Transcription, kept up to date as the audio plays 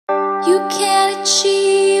You can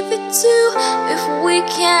achieve it too. If we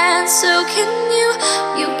can, so can you.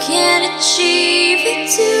 You can achieve it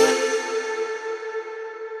too.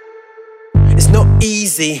 It's not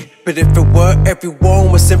easy, but if it were, everyone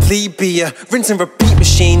would simply be a rinse and repeat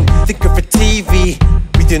machine. Think of a TV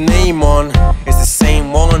with your name on, it's the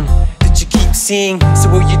same one that you keep seeing. So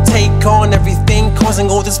will you take on everything, causing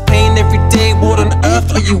all this pain every day? What on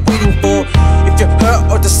earth are you waiting for? If you're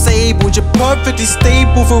hurt or disabled, you're perfectly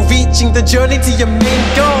stable for reaching the journey to your main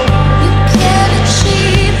goal. You can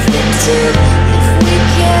achieve it too. If we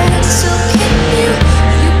can, so can you.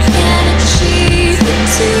 You can achieve it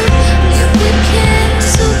too. If we can,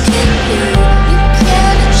 so can you. You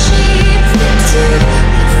can achieve it too.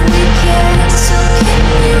 If we can, so can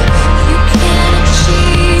you. You can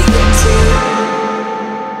achieve it too.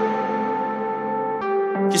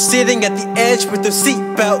 You're sitting at the edge with your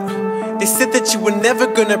seatbelt. They said that you were never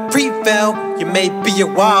gonna prevail. You may be a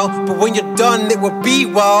while, but when you're done it will be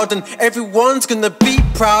wild. And everyone's gonna be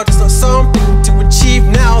proud. It's not something to achieve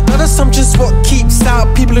now. That assumption's what keeps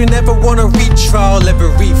out people who never wanna retrial.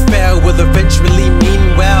 Every fail will eventually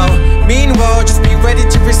mean well. Meanwhile, just be ready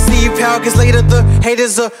to receive hell, cause later the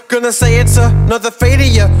haters are gonna say it's another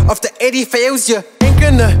failure. After 80 fails, you ain't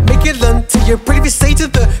gonna make it until you're pretty say to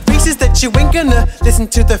the faces that you ain't gonna listen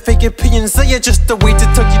to the fake opinions. They are just a way to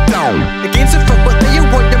talk you down. The game's a fuck, but they you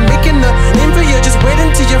want, you're making a name for you. Just wait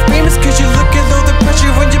until you're famous, cause you look at all the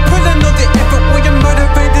pressure when you put another effort. When you're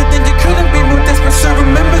motivated, then you couldn't be more desperate. So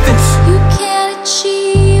remember this: you can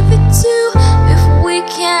achieve it too. If we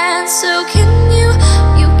can, so can you.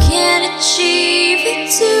 You can achieve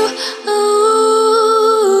it too. Ooh,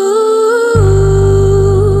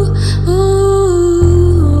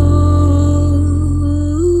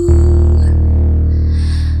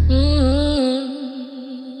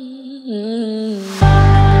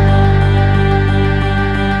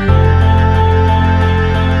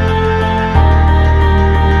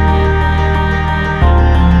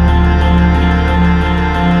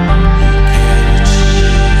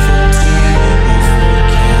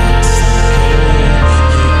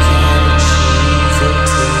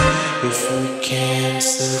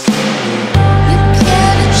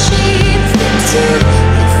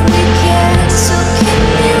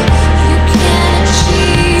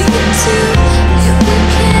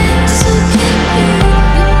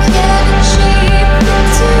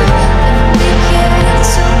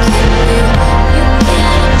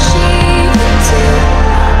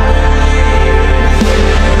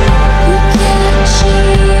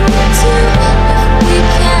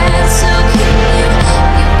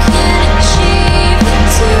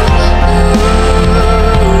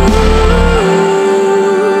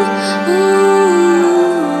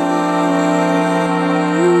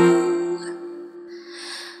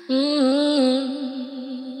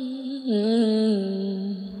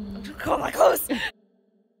 Come on, close.